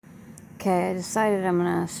Okay, I decided I'm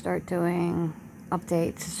going to start doing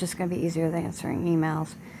updates. It's just going to be easier than answering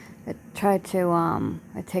emails. I tried to,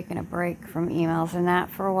 I've taken a break from emails and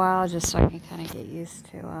that for a while just so I can kind of get used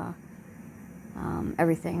to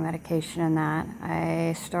everything, medication and that.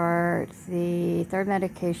 I start the third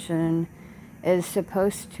medication is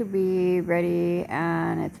supposed to be ready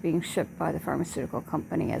and it's being shipped by the pharmaceutical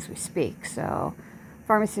company as we speak. So,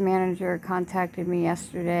 pharmacy manager contacted me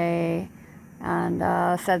yesterday and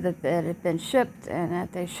said that it had been shipped and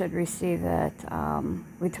that they should receive it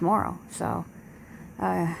tomorrow. So,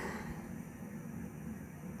 I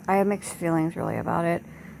have mixed feelings really about it.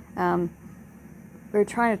 We're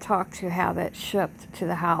trying to talk to have it shipped to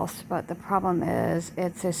the house, but the problem is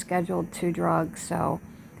it's a Scheduled 2 drug. So,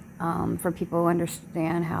 for people who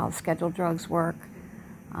understand how scheduled drugs work,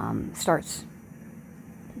 starts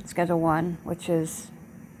Schedule 1, which is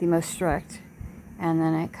the most strict, and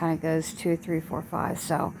then it kind of goes 2, 3, 4, 5.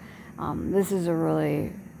 So this is a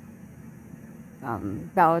really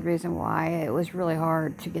valid reason why it was really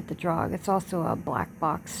hard to get the drug. It's also a black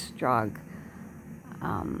box drug.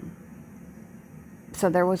 So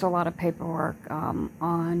there was a lot of paperwork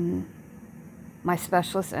on my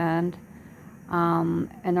specialist end,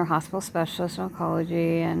 and their hospital specialists in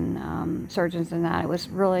oncology and surgeons and that. It was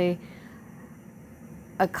really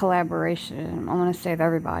a collaboration, I want to say, of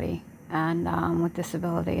everybody and with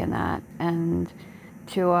disability and that, and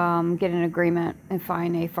to get an agreement and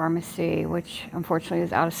find a pharmacy, which unfortunately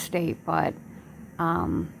is out of state, but we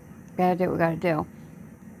gotta do what we gotta do.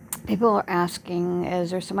 People are asking,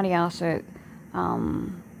 is there somebody else that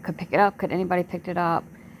could pick it up? Could anybody pick it up?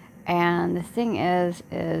 And the thing is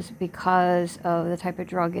because of the type of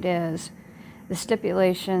drug it is, the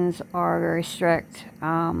stipulations are very strict.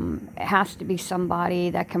 It has to be somebody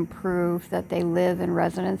that can prove that they live in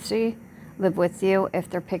residency, live with you if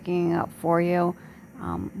they're picking it up for you.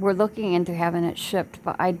 We're looking into having it shipped,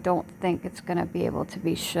 but I don't think it's going to be able to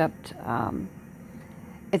be shipped.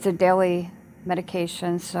 It's a daily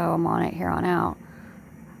medication, so I'm on it here on out.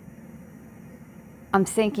 I'm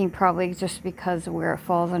thinking probably just because of where it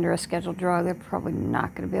falls under a scheduled drug, they're probably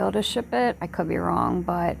not going to be able to ship it. I could be wrong,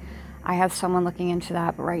 but I have someone looking into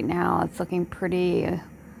that. But right now, it's looking pretty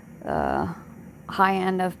high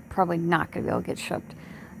end of probably not going to be able to get shipped.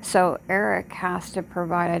 So Eric has to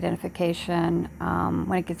provide identification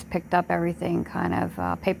when it gets picked up. Everything kind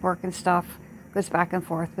of paperwork and stuff goes back and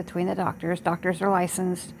forth between the doctors. Doctors are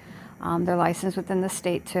licensed. They're licensed within the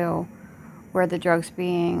state too, where the drug's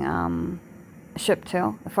being shipped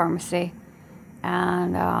to, the pharmacy.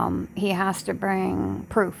 And he has to bring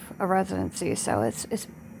proof of residency. So it's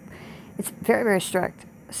very, very strict.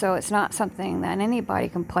 So it's not something that anybody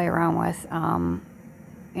can play around with.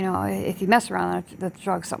 You know, if you mess around with the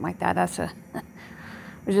drug, something like that, that's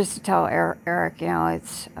just to tell Eric, you know,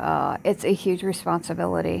 it's a huge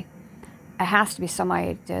responsibility. It has to be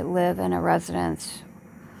somebody to live in a residence,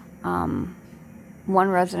 one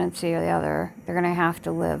residency or the other. They're going to have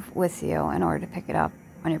to live with you in order to pick it up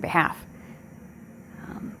on your behalf.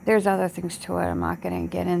 There's other things to it I'm not going to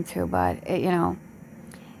get into, but you know,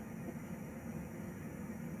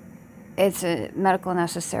 it's a medical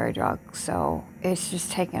necessary drug, so it's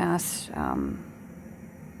just taken us,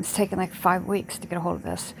 it's taken like 5 weeks to get a hold of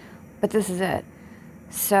this, but this is it.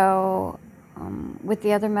 So with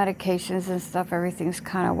the other medications and stuff, everything's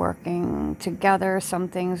kind of working together. Some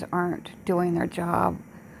things aren't doing their job,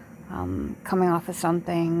 coming off of some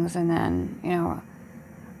things, and then, you know,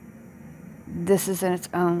 this is in its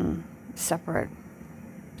own separate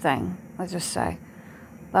thing, let's just say.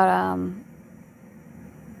 But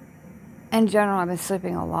in general, I've been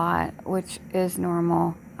sleeping a lot, which is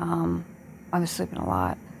normal. I was sleeping a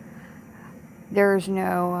lot. There's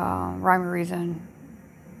no rhyme or reason.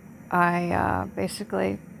 I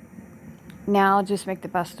basically now just make the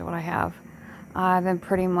best of what I have. I've been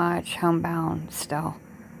pretty much homebound still.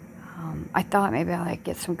 I thought maybe I like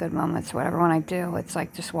get some good moments, whatever. When I do, it's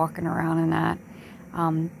like just walking around and that,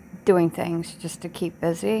 doing things just to keep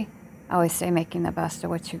busy. I always say making the best of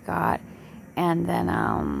what you got, and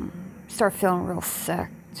then start feeling real sick,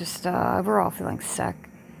 just overall feeling sick,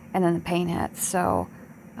 and then the pain hits. So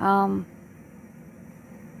kind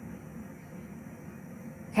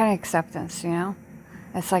of acceptance, you know.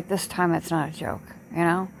 It's like this time it's not a joke, you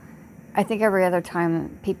know. I think every other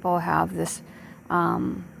time people have this,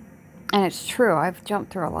 and it's true, I've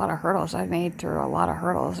jumped through a lot of hurdles, I've made through a lot of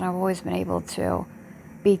hurdles, and I've always been able to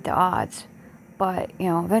beat the odds. But, you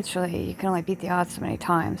know, eventually you can only beat the odds so many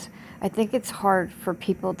times. I think it's hard for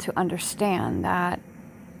people to understand that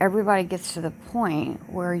everybody gets to the point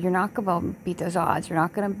where you're not going to beat those odds. You're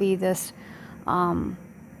not going to be this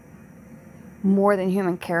more than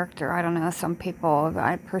human character. I don't know, some people,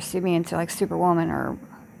 I perceive me into like Superwoman or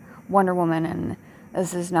Wonder Woman, and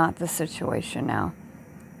this is not the situation now.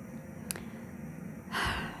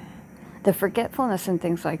 The forgetfulness and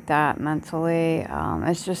things like that mentally,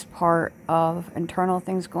 it's just part of internal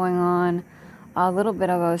things going on. A little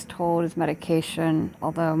bit of, I was told, is medication,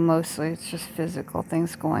 although mostly it's just physical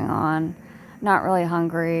things going on. Not really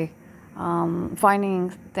hungry.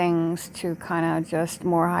 Finding things to kind of just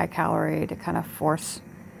more high calorie to kind of force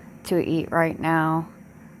to eat right now.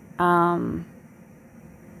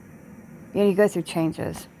 You go through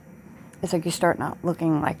changes. It's like you start not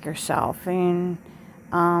looking like yourself. And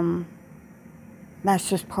that's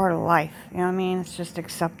just part of life. You know what I mean? It's just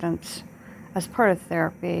acceptance. As part of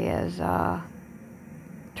therapy is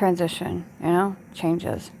transition,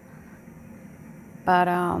 changes. But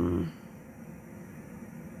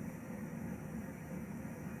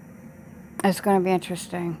it's going to be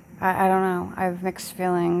interesting. I don't know. I have mixed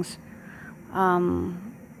feelings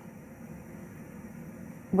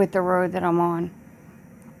with the road that I'm on.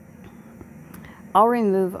 I'll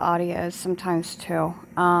remove audios sometimes too.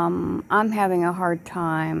 I'm having a hard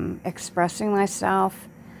time expressing myself.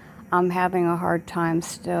 I'm having a hard time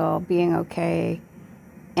still being okay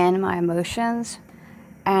in my emotions.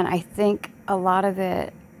 And I think a lot of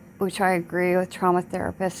it, which I agree with trauma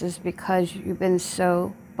therapists, is because you've been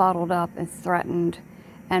so bottled up and threatened,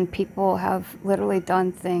 and people have literally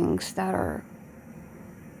done things that are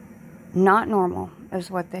not normal, is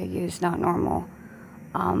what they use, not normal.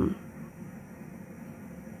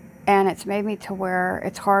 And it's made me to where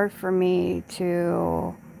it's hard for me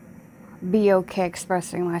to be okay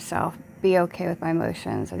expressing myself, be okay with my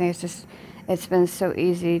emotions. I think it's been so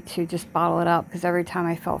easy to just bottle it up, because every time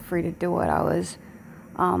I felt free to do it, I was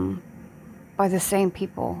by the same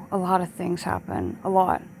people. A lot of things happen, a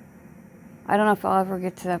lot. I don't know if I'll ever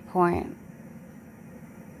get to that point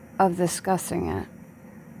of discussing it,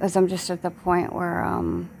 as I'm just at the point where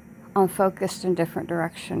I'm focused in a different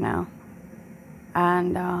direction now.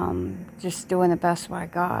 And just doing the best what I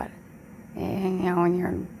got. And, when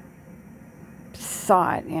you're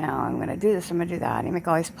thought, I'm going to do this, I'm going to do that. You make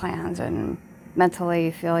all these plans, and mentally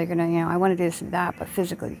you feel you're going to, I want to do this and that, but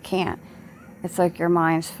physically you can't. It's like your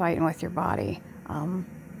mind's fighting with your body.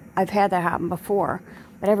 I've had that happen before,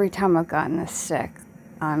 but every time I've gotten this sick,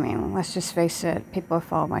 let's just face it, people have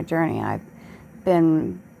followed my journey. I've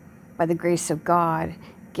been, by the grace of God,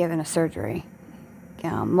 given a surgery,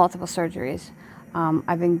 multiple surgeries.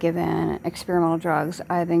 I've been given experimental drugs.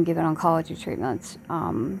 I've been given oncology treatments.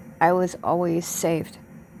 I was always saved.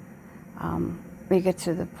 We get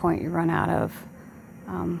to the point you run out of,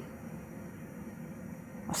 I'll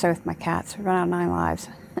say with my cats, we run out of 9 lives.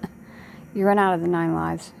 You run out of the 9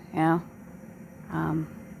 lives, I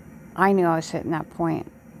knew I was hitting that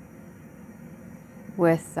point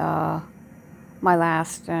with my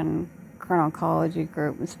last and current oncology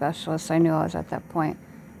group and specialists. I knew I was at that point.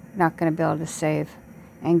 Not going to be able to save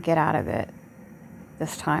and get out of it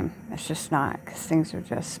this time. It's just not, because things are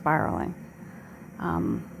just spiraling.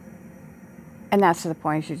 And that's to the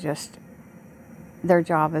point their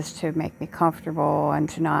job is to make me comfortable and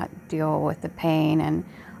to not deal with the pain. And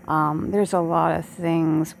there's a lot of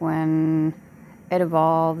things when it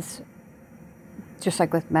evolves, just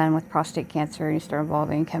like with men with prostate cancer, you start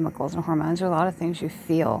evolving chemicals and hormones. There are a lot of things you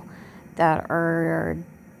feel that are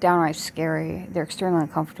downright scary. They're extremely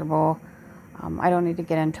uncomfortable. I don't need to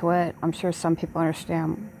get into it. I'm sure some people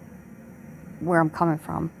understand where I'm coming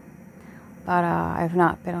from. But I've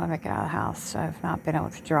not been able to make it out of the house. I've not been able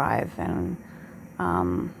to drive. And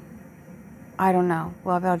I don't know.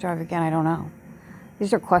 Will I be able to drive again? I don't know.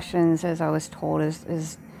 These are questions, as I was told,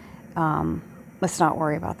 let's not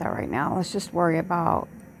worry about that right now. Let's just worry about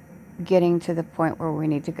getting to the point where we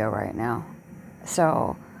need to go right now.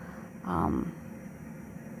 So,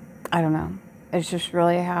 I don't know. It's just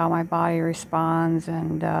really how my body responds,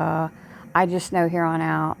 and I just know here on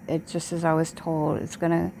out, it just, as I was told, it's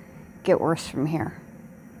going to get worse from here.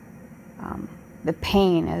 The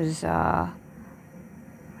pain is how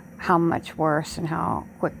much worse, and how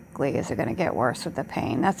quickly is it going to get worse with the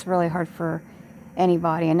pain. That's really hard for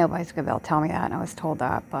anybody, and nobody's going to be able to tell me that, and I was told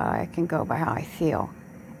that, but I can go by how I feel.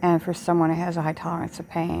 And for someone who has a high tolerance of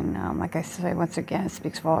pain, like I say, once again, it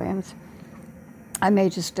speaks volumes. I may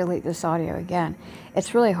just delete this audio again.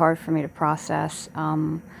 It's really hard for me to process.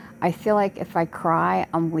 I feel like if I cry,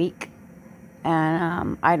 I'm weak,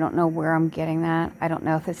 and I don't know where I'm getting that. I don't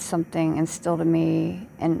know if it's something instilled in me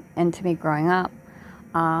and into me growing up.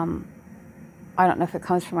 I don't know if it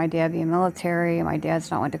comes from my dad being military. My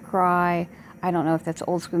dad's not one to cry. I don't know if that's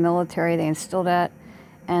old school military. They instilled it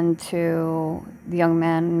and to the young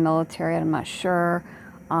men in the military, I'm not sure.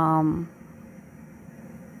 But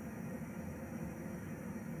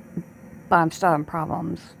I'm still having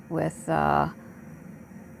problems with the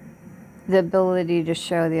ability to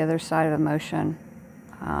show the other side of emotion.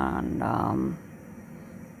 And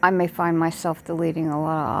I may find myself deleting a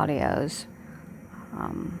lot of audios,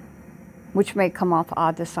 which may come off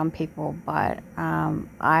odd to some people, but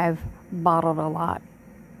I've bottled a lot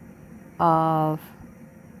of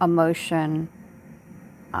emotion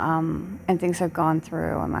and things I've gone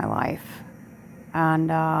through in my life, and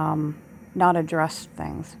not addressed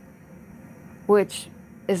things, which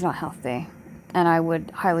is not healthy. And I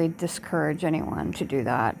would highly discourage anyone to do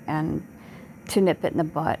that and to nip it in the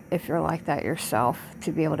butt if you're like that yourself,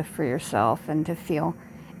 to be able to free yourself and to feel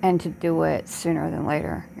and to do it sooner than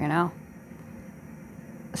later, you know?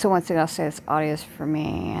 So once again, I'll say this audio is for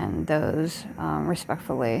me and those,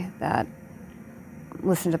 respectfully, that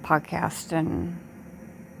listen to podcasts and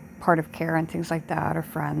part of care and things like that, or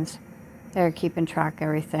friends. They're keeping track of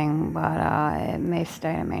everything, but it may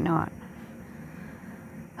stay, it may not.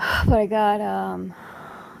 But I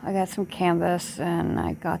got some canvas, and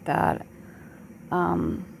I got that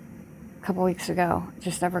a couple weeks ago.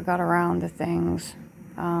 Just never got around to things.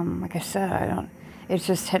 Like I said, it's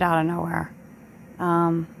just hit out of nowhere.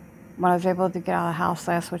 When I was able to get out of the house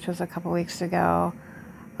last, which was a couple weeks ago,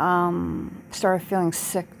 started feeling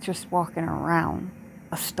sick just walking around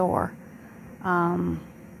a store.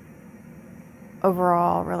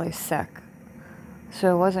 Overall, really sick.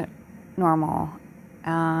 So it wasn't normal.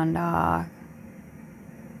 And I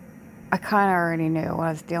kind of already knew what I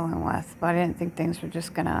was dealing with, but I didn't think things were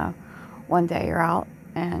just gonna, one day you're out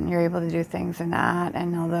and you're able to do things and that,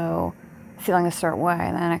 and although feeling a certain way,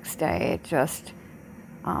 and the next day it just,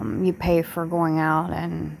 you pay for going out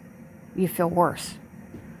and you feel worse.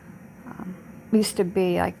 Used to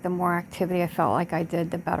be like the more activity I felt like I did,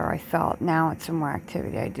 the better I felt. Now it's the more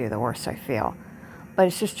activity I do, the worse I feel. But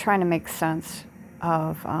it's just trying to make sense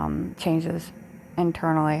of changes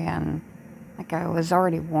internally, and like I was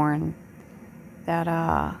already warned that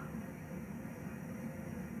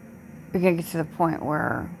we're going to get to the point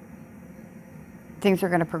where things are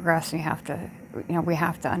going to progress, and we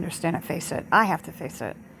have to understand it, face it. I have to face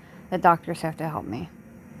it. The doctors have to help me.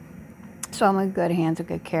 So I'm in good hands, in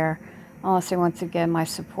good care. I'll say once again, my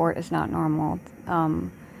support is not normal.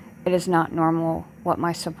 It is not normal what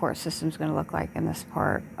my support system is going to look like in this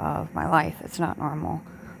part of my life. It's not normal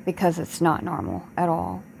because it's not normal at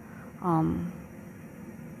all.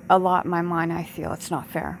 A lot in my mind, I feel it's not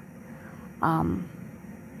fair.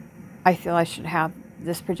 I feel I should have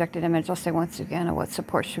this projected image, I'll say once again, of what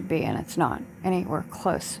support should be, and it's not anywhere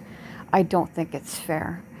close. I don't think it's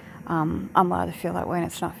fair. I'm allowed to feel that way, and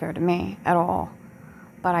it's not fair to me at all.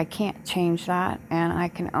 But I can't change that, and I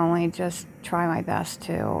can only just try my best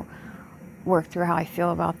to work through how I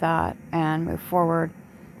feel about that and move forward.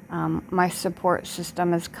 My support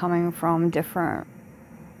system is coming from different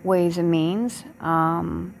ways and means.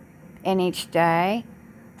 And each day,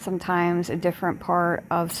 sometimes a different part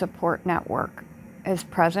of support network is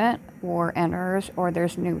present or enters, or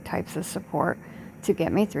there's new types of support to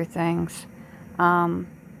get me through things.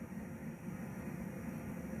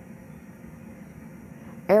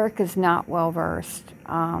 Eric is not well versed.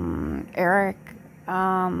 Eric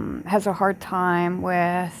has a hard time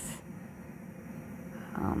with,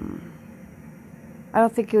 I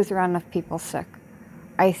don't think he was around enough people sick.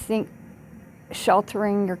 I think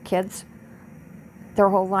sheltering your kids their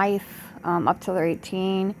whole life up till they're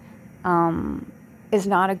 18 is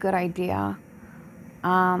not a good idea.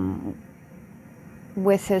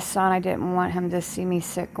 With his son, I didn't want him to see me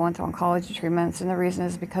sick going through oncology treatments, and the reason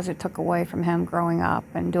is because it took away from him growing up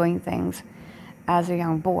and doing things as a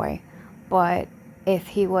young boy. But if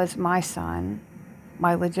he was my son,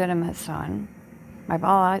 my legitimate son, my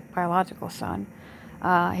biological son,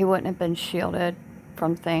 he wouldn't have been shielded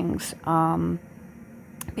from things,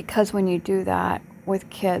 because when you do that with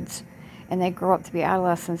kids and they grow up to be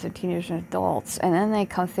adolescents and teenagers and adults, and then they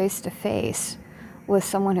come face to face with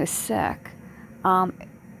someone who's sick,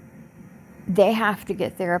 they have to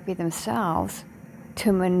get therapy themselves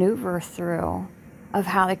to maneuver through of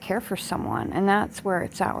how to care for someone. And that's where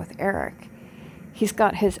it's at with Eric. He's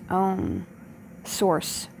got his own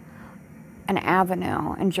source, an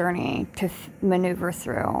avenue and journey to maneuver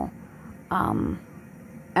through.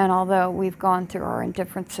 And although we've gone through our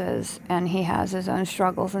indifferences, and he has his own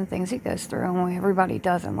struggles and things he goes through, and everybody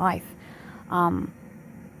does in life, I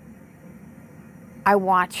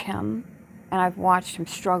watch him, and I've watched him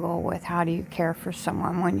struggle with how do you care for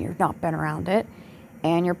someone when you've not been around it,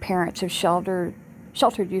 and your parents have sheltered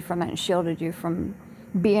you from it and shielded you from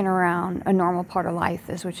being around a normal part of life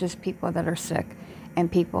is, which is people that are sick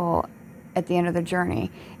and people at the end of the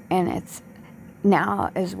journey. And it's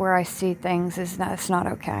now is where I see things is that it's not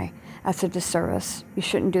okay. That's a disservice. You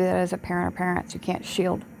shouldn't do that as a parent or parents. You can't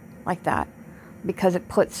shield like that because it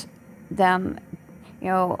puts them,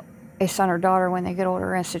 a son or daughter when they get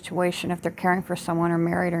older in a situation, if they're caring for someone or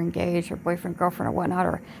married or engaged or boyfriend, girlfriend or whatnot,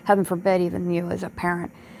 or heaven forbid, even you as a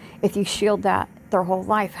parent, if you shield that their whole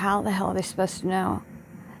life, how the hell are they supposed to know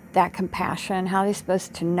that compassion? How are they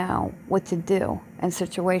supposed to know what to do in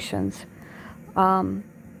situations?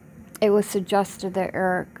 It was suggested that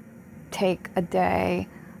Eric take a day,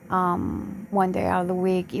 one day out of the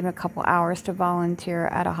week, even a couple hours to volunteer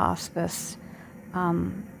at a hospice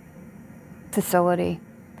facility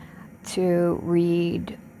to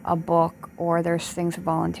read a book, or there's things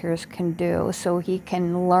volunteers can do so he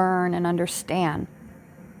can learn and understand,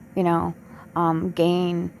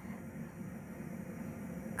 gain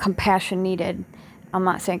compassion needed. I'm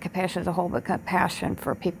not saying compassion as a whole, but compassion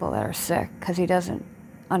for people that are sick, because he doesn't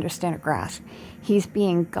understand or grasp. He's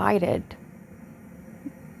being guided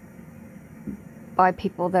by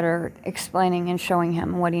people that are explaining and showing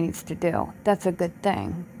him what he needs to do. That's a good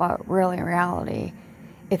thing, but really in reality,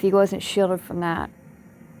 if he wasn't shielded from that,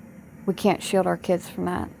 we can't shield our kids from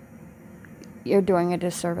that. You're doing a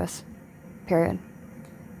disservice, period.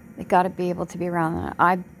 They got to be able to be around that.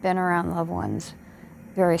 I've been around loved ones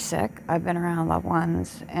very sick. I've been around loved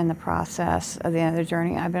ones in the process of the end of their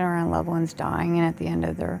journey. I've been around loved ones dying and at the end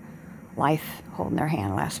of their life holding their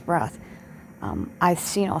hand last breath. I've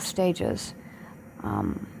seen all stages.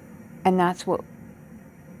 And that's what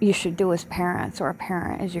you should do as parents or a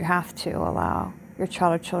parent, is you have to allow your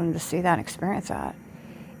child or children to see that and experience that.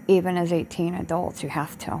 Even as 18 adults, you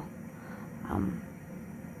have to.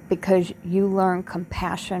 Because you learn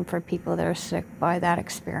compassion for people that are sick by that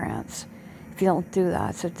experience. If you don't do that,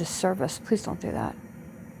 it's a disservice. Please don't do that.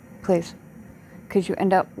 Please. Because you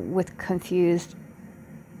end up with confused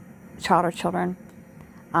child or children.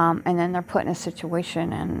 And then they're put in a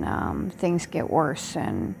situation and things get worse,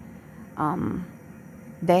 and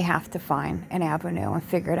they have to find an avenue and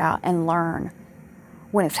figure it out and learn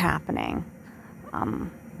when it's happening.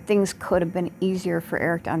 Things could have been easier for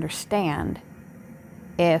Eric to understand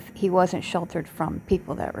if he wasn't sheltered from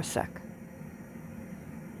people that were sick.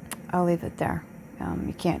 I'll leave it there.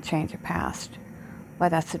 You can't change the past, but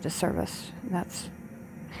that's a disservice. That's,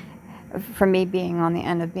 for me, being on the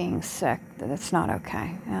end of being sick, that's not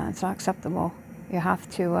okay. It's not acceptable. You have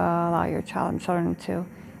to allow your child and children to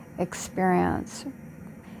experience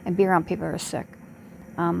and be around people who are sick.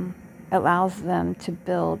 It allows them to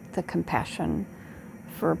build the compassion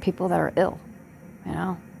for people that are ill,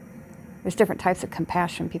 There's different types of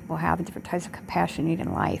compassion people have and different types of compassion you need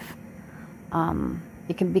in life.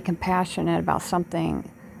 You can be compassionate about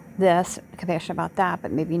something, compassionate about that,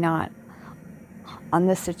 but maybe not on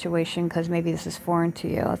this situation because maybe this is foreign to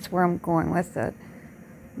you. That's where I'm going with it.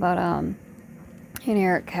 But and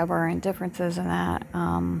Eric have our differences in that.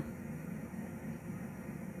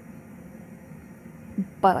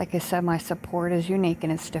 But like I said, my support is unique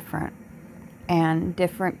and it's different. And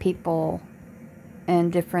different people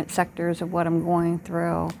in different sectors of what I'm going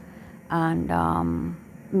through and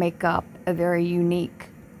make up a very unique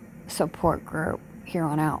support group here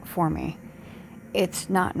on out for me. It's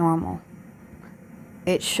not normal.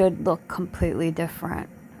 It should look completely different.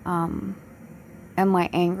 Am I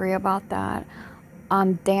angry about that?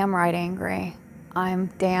 I'm damn right angry. I'm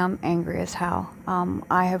damn angry as hell.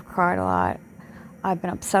 I have cried a lot. I've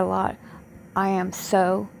been upset a lot. I am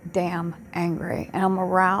so damn angry, and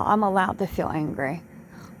I'm allowed to feel angry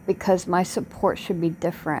because my support should be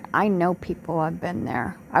different. I know people. I've been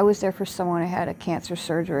there. I was there for someone who had a cancer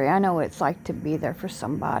surgery. I know what it's like to be there for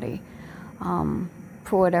somebody.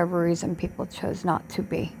 For whatever reason, people chose not to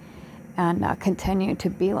be and continue to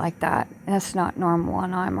be like that. That's not normal,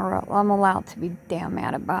 and I'm allowed to be damn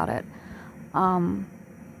mad about it.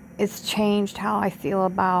 It's changed how I feel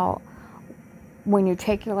about when you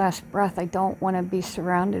take your last breath. I don't want to be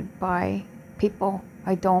surrounded by people.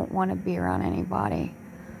 I don't want to be around anybody.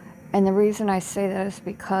 And the reason I say that is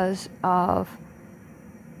because of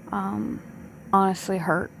honestly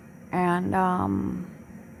hurt and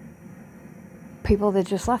people that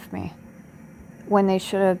just left me when they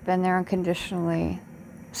should have been there unconditionally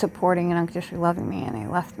supporting and unconditionally loving me, and they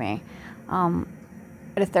left me.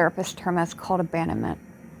 At a therapist term, that's called abandonment.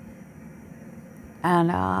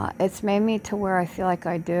 And it's made me to where I feel like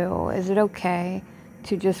I do. Is it okay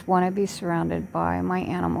to just want to be surrounded by my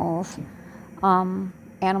animals?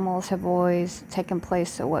 Animals have always taken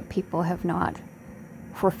place of what people have not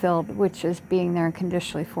fulfilled, which is being there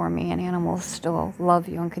unconditionally for me, and animals still love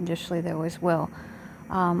you unconditionally, they always will.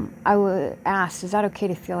 I would ask, is that okay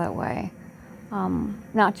to feel that way?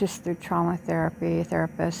 Not just through trauma therapy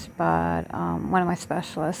therapists, but one of my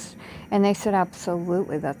specialists, and they said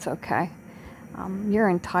absolutely that's okay. You're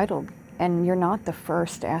entitled, and you're not the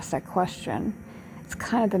first to ask that question. It's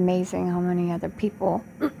kind of amazing how many other people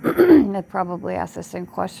that probably ask the same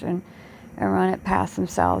question and run it past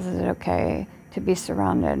themselves. Is it okay to be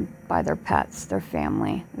surrounded by their pets, their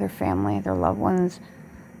family, their loved ones,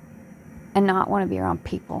 and not want to be around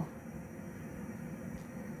people?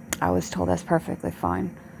 I was told that's perfectly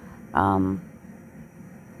fine. To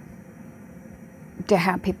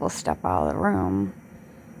have people step out of the room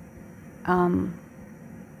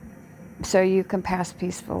so you can pass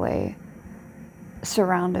peacefully,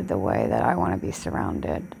 surrounded the way that I want to be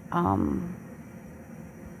surrounded.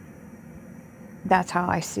 That's how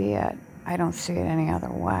I see it. I don't see it any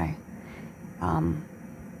other way.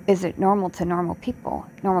 Is it normal to normal people?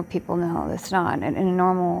 Normal people, no, it's not. In a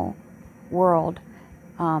normal world,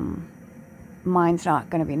 mine's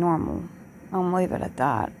not going to be normal. I'll leave it at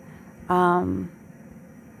that. I'll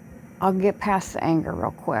get past the anger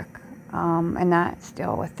real quick. And that's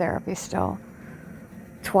still with therapy, still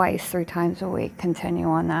twice, 3 times a week, continue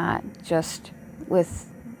on that, just with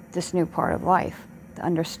this new part of life, to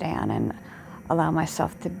understand and allow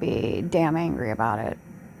myself to be damn angry about it.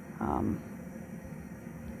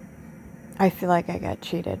 I feel like I got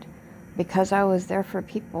cheated because I was there for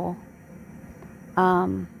people.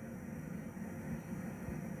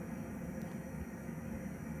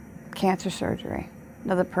 Cancer surgery,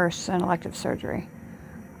 another person, elective surgery.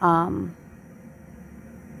 And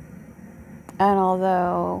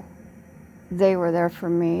although they were there for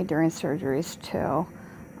me during surgeries too,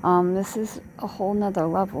 this is a whole nother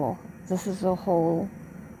level. This is a whole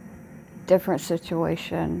different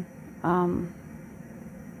situation.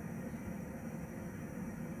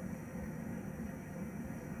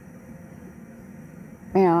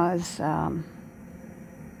 I was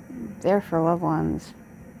there for loved ones,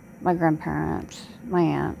 my grandparents, my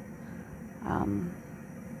aunt,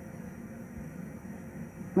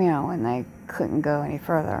 when they couldn't go any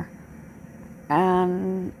further.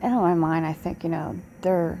 And in my mind, I think,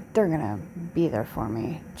 they're gonna be there for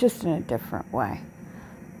me, just in a different way.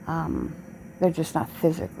 They're just not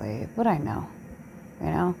physically, but I know.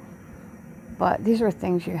 But these are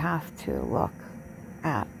things you have to look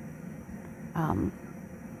at.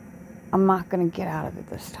 I'm not going to get out of it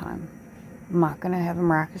this time. I'm not going to have a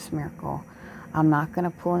miraculous miracle. I'm not going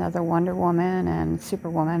to pull another Wonder Woman and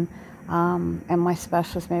Superwoman. And my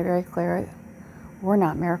specialist made very clear, we're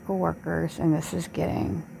not miracle workers, and this is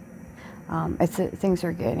getting, things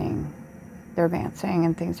are getting, they're advancing,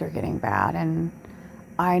 and things are getting bad. And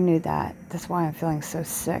I knew that. That's why I'm feeling so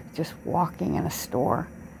sick. Just walking in a store,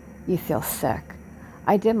 you feel sick.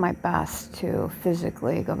 I did my best to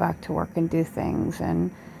physically go back to work and do things,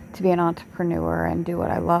 and to be an entrepreneur and do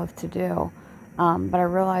what I love to do. But I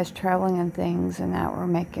realized traveling and things and that were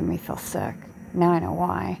making me feel sick. Now I know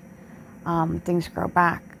why. Things grow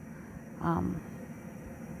back.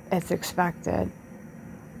 It's expected.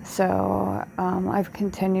 So I've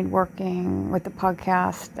continued working with the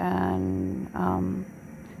podcast and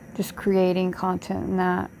just creating content and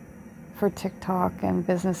that for TikTok and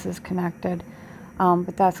businesses connected.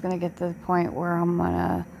 But that's going to get to the point where I'm going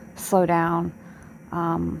to slow down.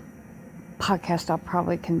 Podcast I'll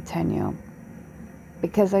probably continue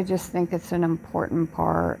because I just think it's an important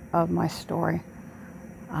part of my story.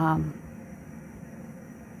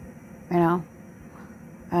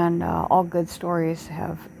 And all good stories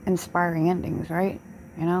have inspiring endings, right?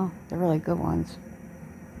 They're really good ones.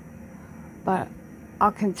 But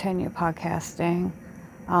I'll continue podcasting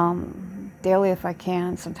daily if I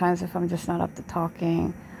can. Sometimes if I'm just not up to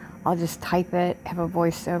talking, I'll just type it, have a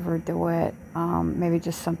voiceover do it, maybe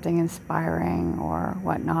just something inspiring or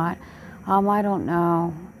whatnot. I don't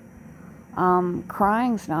know.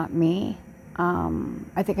 Crying's not me.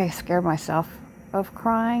 I think I scared myself of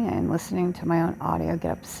crying and listening to my own audio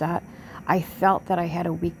get upset. I felt that I had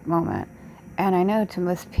a weak moment. And I know to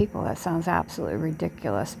most people that sounds absolutely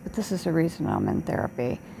ridiculous, but this is the reason I'm in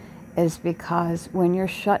therapy, is because when you're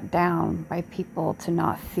shut down by people to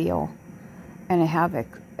not feel and to have a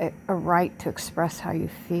right to express how you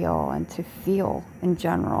feel and to feel in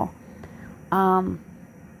general,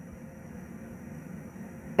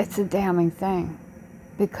 it's a damning thing,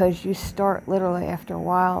 because you start literally after a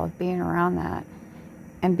while of being around that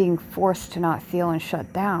and being forced to not feel and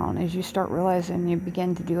shut down, as you start realizing you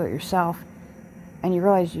begin to do it yourself and you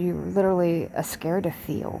realize you literally are scared to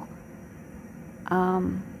feel.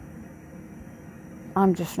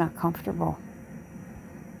 I'm just not comfortable.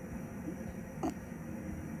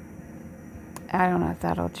 I don't know if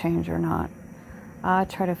that'll change or not. I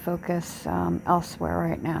try to focus elsewhere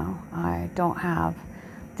right now. I don't have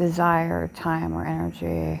desire, time, or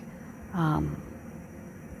energy. Um,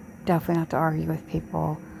 Definitely not to argue with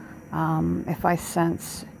people. If I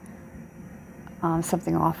sense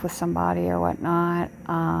something off with somebody or whatnot,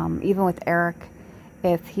 even with Eric,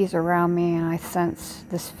 if he's around me and I sense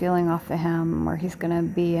this feeling off of him or he's going to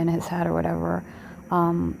be in his head or whatever,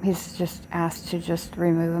 he's just asked to just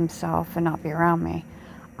remove himself and not be around me.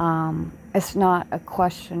 It's not a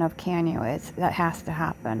question of can you, that has to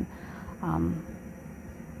happen.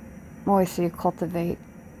 Always say you cultivate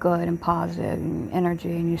good and positive and energy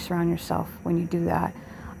and you surround yourself when you do that.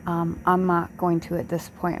 I'm not going to, at this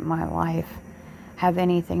point in my life, have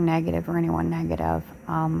anything negative or anyone negative.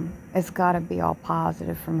 It's got to be all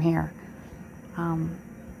positive from here.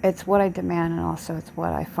 It's what I demand, and also it's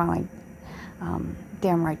what I finally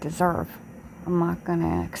damn right deserve. I'm not going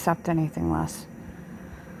to accept anything less.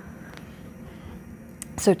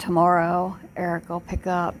 So tomorrow, Eric will pick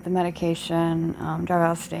up the medication, drive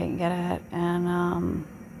out of state and get it, and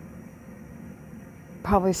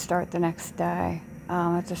probably start the next day.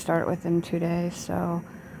 I have to start it within 2 days, so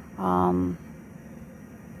I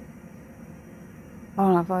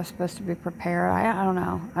don't know if I was supposed to be prepared. I don't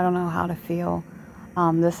know. I don't know how to feel.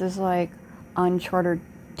 This is like uncharted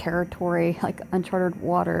territory, like uncharted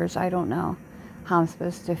waters. I don't know how I'm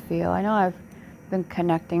supposed to feel. I know I've been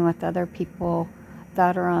connecting with other people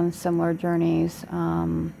that are on similar journeys.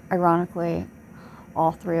 Ironically,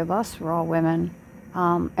 all three of us, we're all women,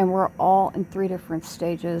 and we're all in 3 different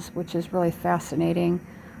stages, which is really fascinating.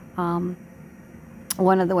 One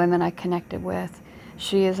of the women I connected with,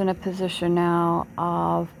 she is in a position now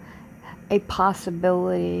of a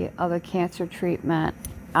possibility of a cancer treatment,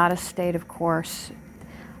 out of state, of course.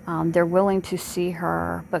 They're willing to see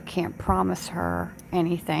her, but can't promise her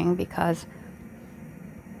anything because,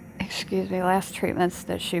 last treatments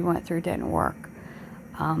that she went through didn't work.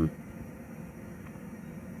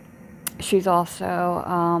 She's also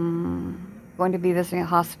going to be visiting a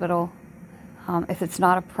hospital. If it's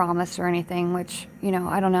not a promise or anything, which,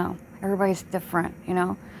 I don't know. Everybody's different,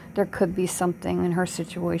 There could be something in her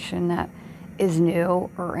situation that is new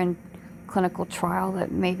or in clinical trial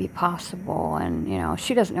that may be possible. And,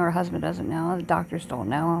 she doesn't know, her husband doesn't know, the doctors don't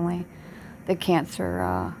know, only the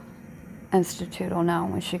Cancer Institute will know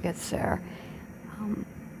when she gets there.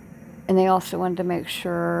 And they also wanted to make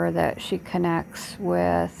sure that she connects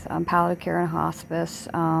with palliative care and hospice,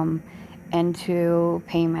 and to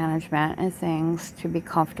pain management and things to be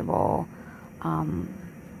comfortable. And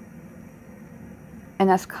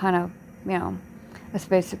that's kind of, that's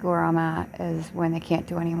basically where I'm at, is when they can't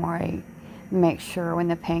do anymore, I make sure when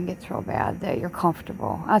the pain gets real bad that you're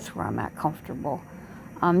comfortable. That's where I'm at, comfortable.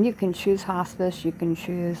 You can choose hospice, you can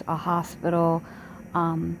choose a hospital,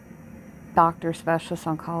 doctor, specialist,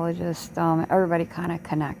 oncologist, everybody kind of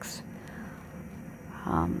connects.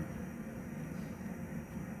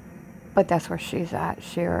 But that's where she's at.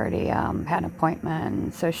 She already had an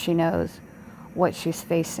appointment, so she knows what she's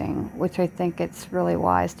facing, which I think it's really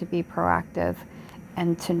wise to be proactive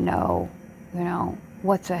and to know,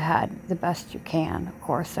 what's ahead the best you can. Of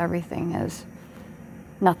course,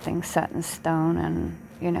 nothing's set in stone, and,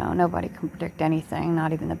 nobody can predict anything,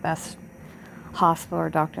 not even the best hospital or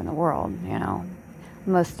doctor in the world,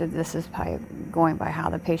 Most of this is by going by how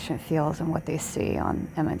the patient feels and what they see on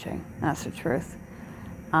imaging. That's the truth.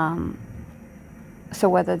 So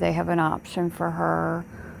whether they have an option for her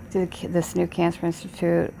through this new Cancer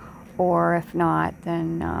Institute, or if not,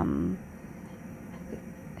 then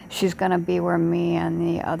she's going to be where me and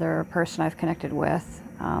the other person I've connected with,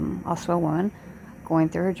 also a woman, going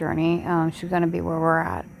through her journey, she's going to be where we're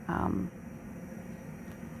at.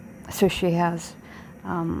 So she has,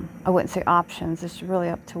 I wouldn't say options, it's really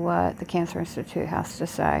up to what the Cancer Institute has to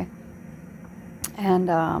say. And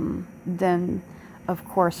then, of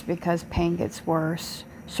course, because pain gets worse,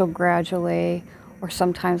 so gradually, or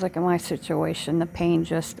sometimes like in my situation, the pain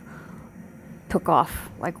just took off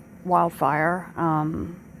like wildfire.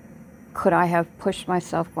 Could I have pushed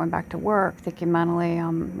myself going back to work, thinking mentally,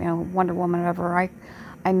 Wonder Woman, whatever,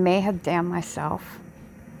 I may have damned myself,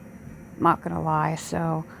 not gonna lie.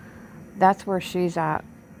 So that's where she's at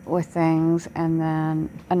with things. And then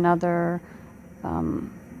another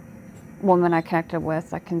woman I connected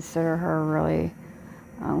with, I consider her a really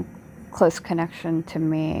close connection to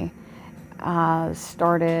me,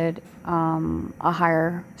 started a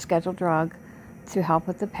higher scheduled drug to help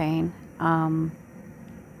with the pain.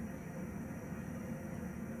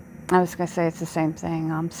 I was going to say it's the same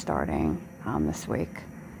thing I'm starting. this week.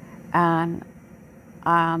 And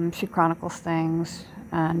she chronicles things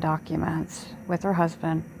and documents with her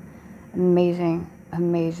husband. Amazing,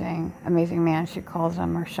 amazing, amazing man. She calls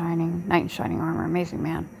him her shining, knight in shining armor. Amazing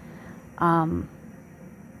man.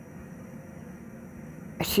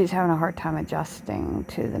 She's having a hard time adjusting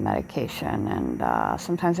to the medication, and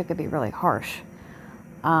sometimes it could be really harsh.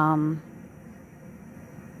 So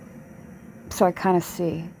I kind of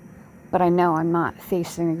see, but I know I'm not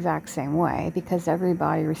facing the exact same way because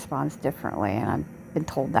everybody responds differently, and I've been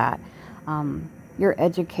told that. You're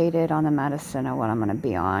educated on the medicine and what I'm going to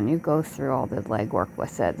be on. You go through all the legwork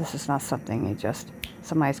with it. This is not something you just,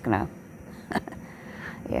 somebody's going to,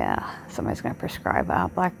 somebody's going to prescribe.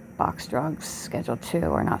 Black box drugs, Schedule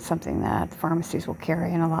 2, are not something that pharmacies will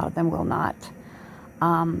carry, and a lot of them will not.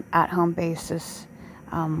 At-home basis,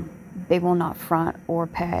 they will not front or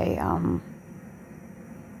pay.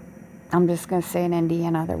 I'm just going to say in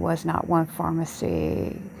Indiana, there was not one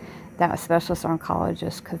pharmacy that a specialist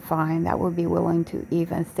oncologist could find that would be willing to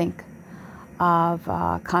even think of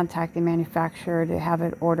contacting manufacturer to have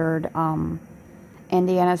it ordered.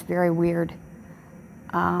 Indiana's very weird.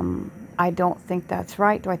 I don't think that's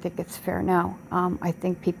right. Do I think it's fair? No. I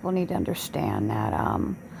think people need to understand that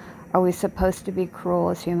are we supposed to be cruel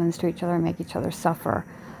as humans to each other and make each other suffer?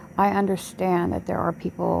 I understand that there are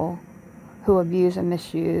people who abuse and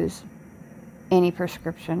misuse any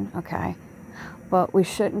prescription, okay? But we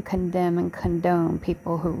shouldn't condemn and condone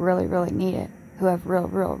people who really, really need it, who have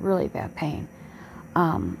really bad pain.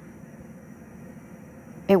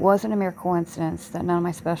 It wasn't a mere coincidence that none of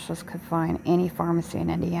my specialists could find any pharmacy in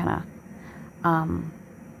Indiana.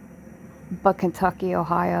 But Kentucky,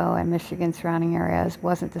 Ohio, and Michigan surrounding areas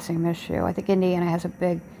wasn't the same issue. I think Indiana has a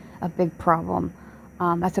big problem.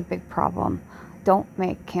 That's a big problem. Don't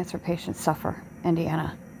make cancer patients suffer,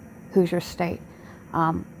 Indiana. Who's your state?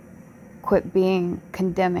 Quit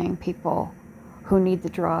condemning people who need the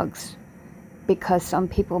drugs because some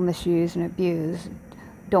people misuse and abuse.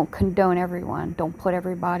 Don't condone everyone. Don't put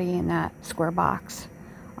everybody in that square box.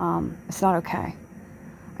 It's not okay.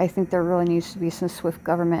 I think there really needs to be some swift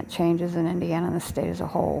government changes in Indiana and the state as a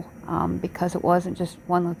whole, because it wasn't just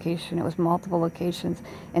one location. It was multiple locations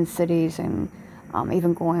in cities, and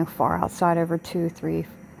even going far outside, over 2-3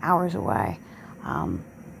 hours away.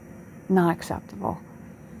 Not acceptable.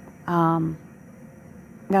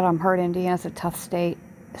 That I'm hurt. Indiana's a tough state.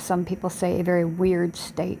 Some people say a very weird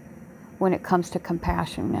state when it comes to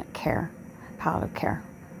compassionate care, palliative care.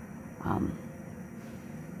 In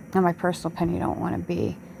my personal opinion, you don't want to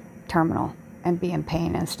be terminal and be in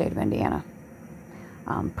pain in the state of Indiana.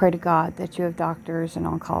 Pray to God that you have doctors and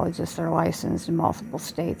oncologists that are licensed in multiple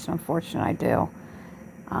states. And unfortunately, I do.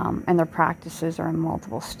 And their practices are in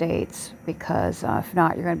multiple states, because if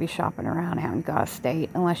not, you're going to be shopping around and haven't got a state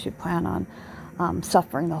unless you plan on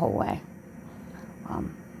suffering the whole way.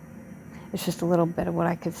 It's just a little bit of what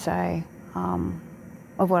I could say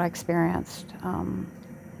of what I experienced.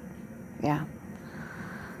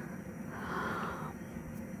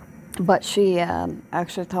 But she,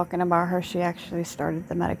 actually talking about her, she actually started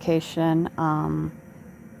the medication.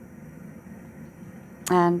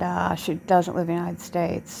 And she doesn't live in the United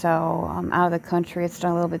States, so out of the country it's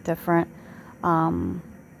done a little bit different.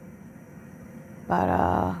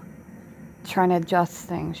 But trying to adjust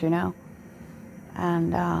things,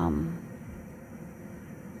 and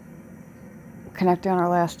connecting on our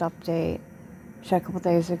last update. She had a couple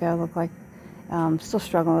days ago, looked like still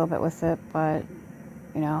struggling a little bit with it, but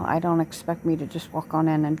I don't expect me to just walk on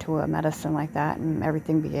into a medicine like that and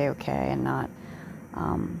everything be okay and not.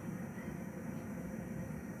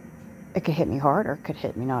 It could hit me hard, or it could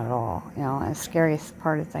hit me not at all. And the scariest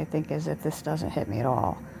part I think is if this doesn't hit me at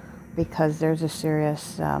all, because there's a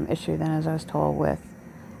serious issue then, as I was told, with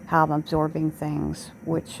how I'm absorbing things,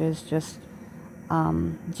 which is just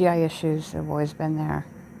GI issues that have always been there.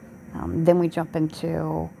 Then we jump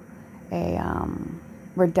into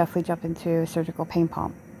we're definitely jump into a surgical pain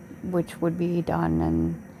pump, which would be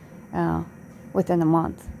done within a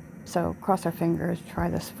month. So cross our fingers, try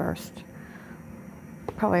this first.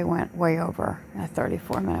 Probably went way over a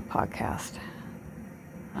 34-minute podcast.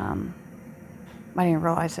 I didn't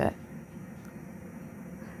realize it.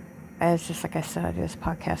 It's just like I said, I do this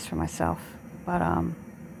podcast for myself. But I'm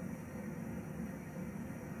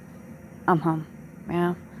home,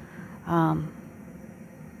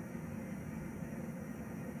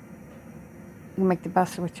 you make the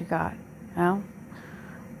best of what you got,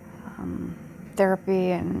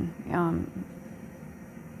 Therapy and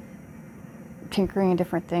tinkering and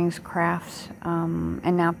different things, crafts,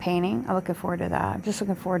 and now painting. I'm looking forward to that. I'm just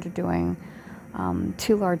looking forward to doing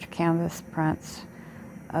 2 large canvas prints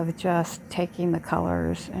of just taking the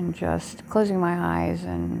colors and just closing my eyes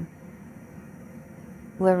and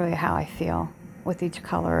literally how I feel with each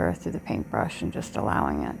color through the paintbrush and just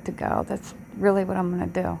allowing it to go. That's really what I'm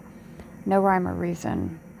going to do. No rhyme or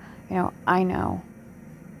reason. You know, I know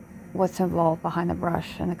what's involved behind the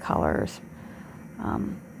brush and the colors.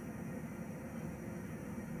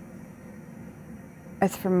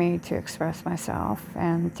 It's for me to express myself,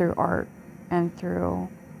 and through art and through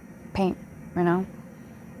paint, you know.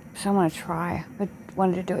 So I'm going to try. I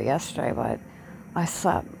wanted to do it yesterday, but I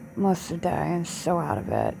slept most of the day and so out of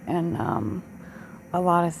it. And a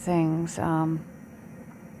lot of things, you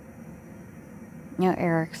know,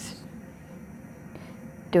 Eric's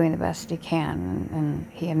doing the best he can, and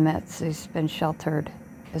he admits he's been sheltered,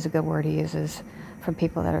 is a good word he uses, from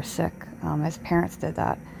people that are sick. His parents did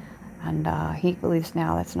that. And he believes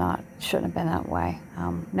now that's shouldn't have been that way.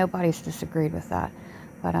 Nobody's disagreed with that.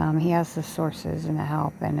 But he has the sources and the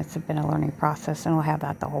help, and it's been a learning process, and we'll have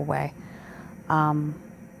that the whole way. You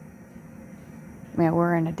know,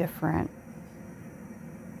 we're in a different,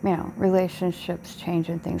 you know, relationships change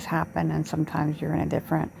and things happen, and sometimes you're in a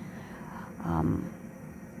different,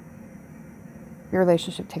 your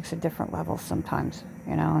relationship takes a different level sometimes,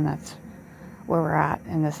 you know, and that's where we're at,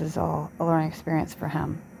 and this is all a learning experience for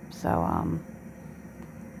him. So,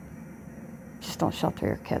 just don't shelter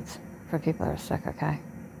your kids for people that are sick, okay?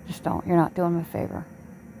 Just don't. You're not doing them a favor.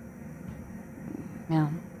 Yeah,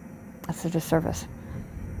 that's a disservice.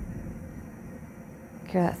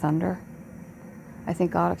 Hear that thunder? I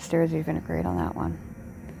think God upstairs even agreed on that one.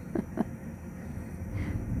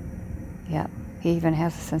 Yep, he even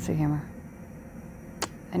has a sense of humor.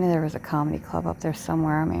 I knew there was a comedy club up there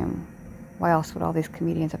somewhere. I mean, why else would all these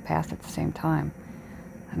comedians have passed at the same time?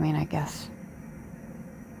 I mean, I guess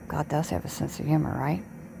God does have a sense of humor, right?